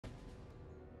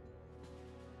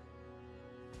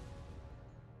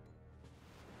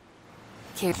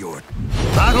Your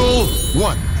Battle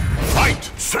 1.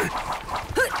 Fight! say.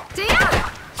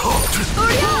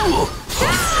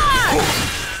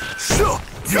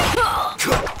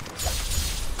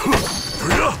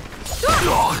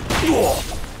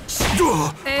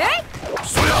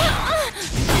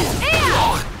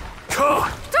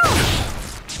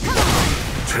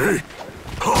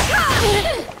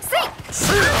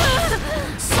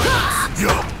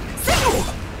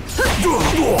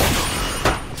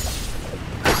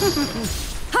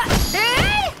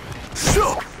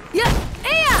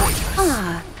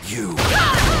 You.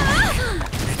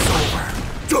 It's over.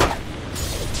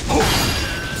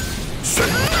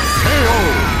 KO!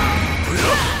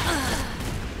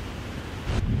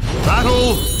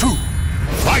 Battle 2.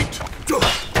 Fight!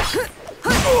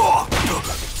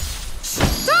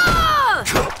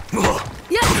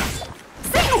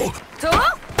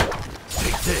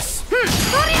 Take this.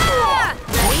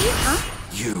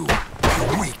 You.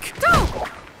 You're weak.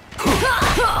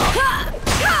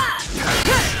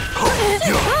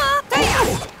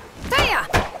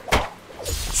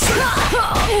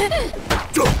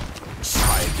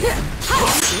 Try again.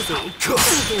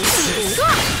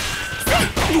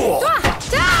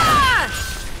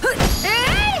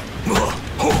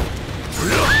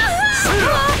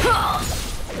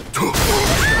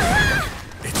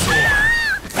 It's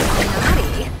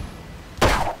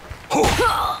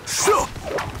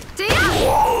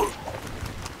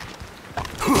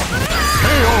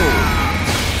KO!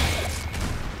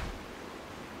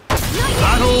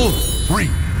 Battle 3.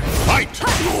 Fight! Try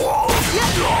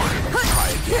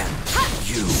again.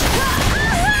 You.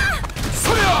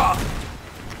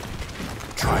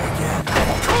 Try again.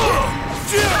 It's over.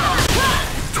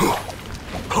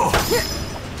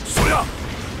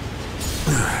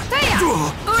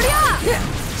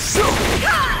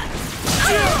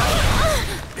 KO!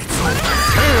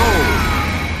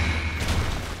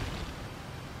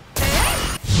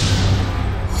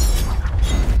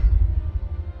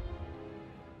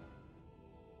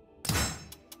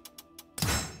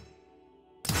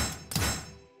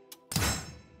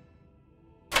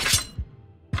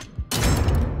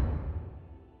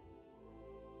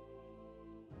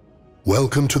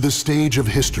 Welcome to the stage of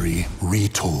history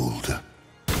retold.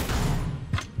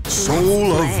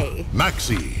 Soul of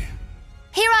Maxi.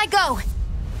 Here I go!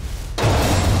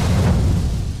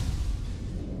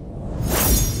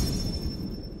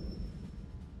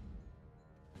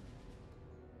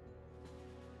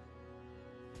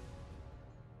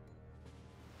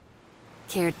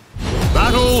 Cared.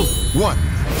 Battle 1.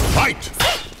 Fight!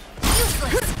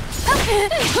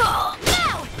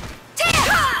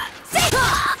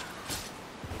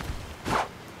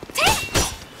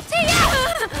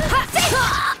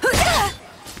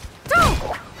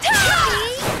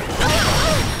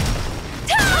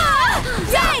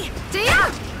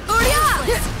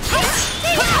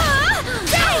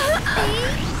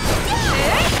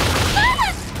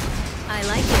 Useless! Now! I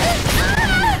like it.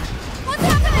 What's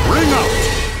happening? Ring out!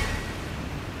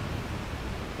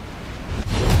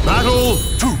 Battle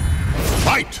 2.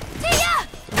 Fight!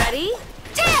 Ready?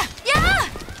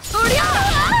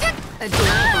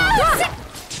 Adorable.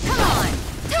 Come on!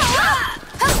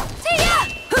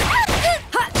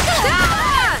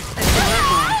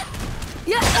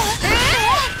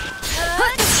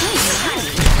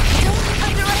 Don't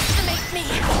underestimate me!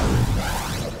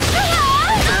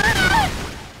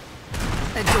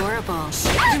 Adorable.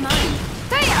 You're mine.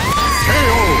 KO!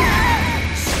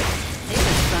 It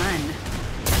was fun.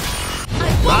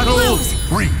 Battle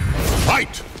 3.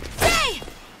 Fight!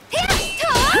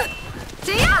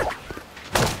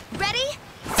 Ready?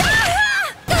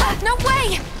 No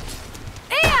way!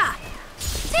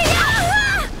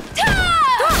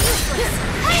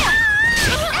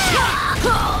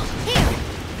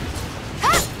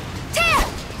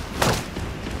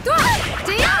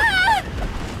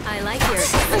 I like your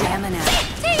stamina.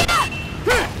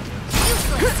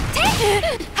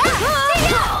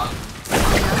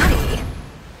 Naughty.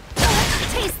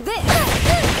 Taste this.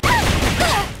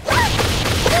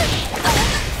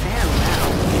 Farewell.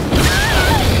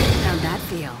 How'd that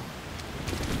feel?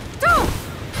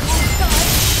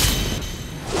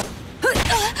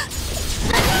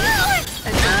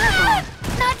 Adorable.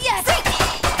 Not yet!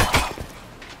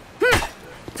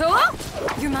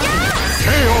 You're mine. KO!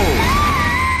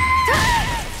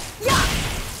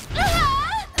 I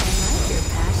like your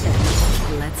passion.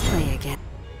 Let's play again.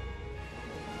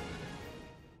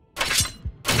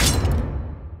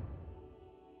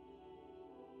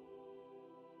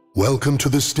 Welcome to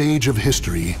the stage of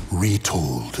history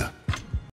retold.